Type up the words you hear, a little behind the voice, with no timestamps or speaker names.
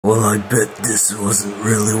Well, I bet this wasn't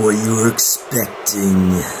really what you were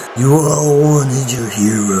expecting. You all wanted your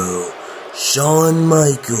hero, Shawn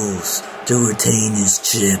Michaels, to retain his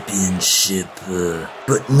championship.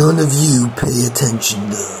 But none of you pay attention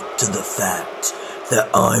to the fact that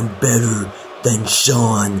I'm better than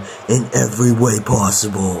Shawn in every way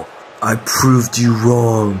possible. I proved you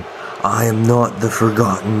wrong. I am not the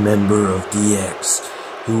forgotten member of DX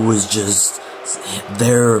who was just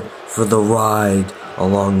there for the ride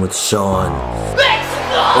along with Shawn.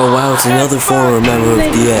 Oh wow, it's another former member of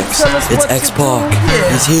DX. It's X-Pac.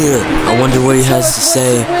 He's here. I wonder what he has to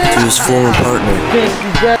say to his former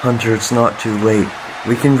partner. Hunter, it's not too late.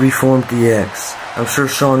 We can reform DX. I'm sure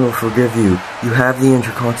Shawn will forgive you. You have the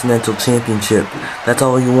Intercontinental Championship. That's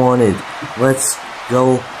all you wanted. Let's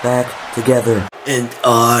go back together. And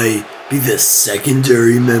I be the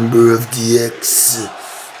secondary member of DX?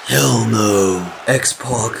 Hell no.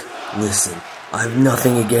 X-Pac, listen, I have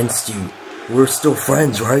nothing against you. We're still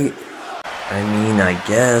friends, right? I mean, I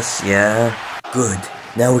guess, yeah. Good.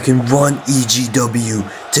 Now we can run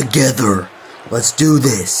EGW together. Let's do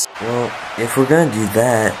this. Well, if we're gonna do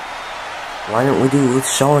that, why don't we do it with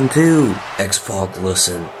Shawn too? X-Pac,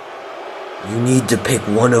 listen. You need to pick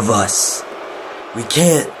one of us. We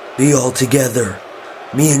can't be all together.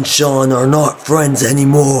 Me and Shawn are not friends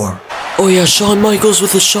anymore. Oh yeah, Shawn Michaels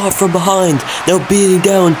with a shot from behind. Now beating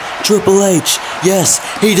down Triple H. Yes,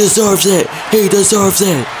 he deserves it. He deserves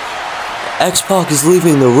it. X-Pac is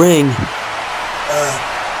leaving the ring.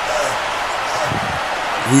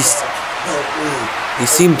 He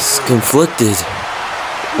seems conflicted.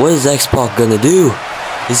 What is X-Pac gonna do?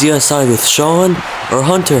 Is he gonna side with Shawn or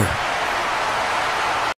Hunter?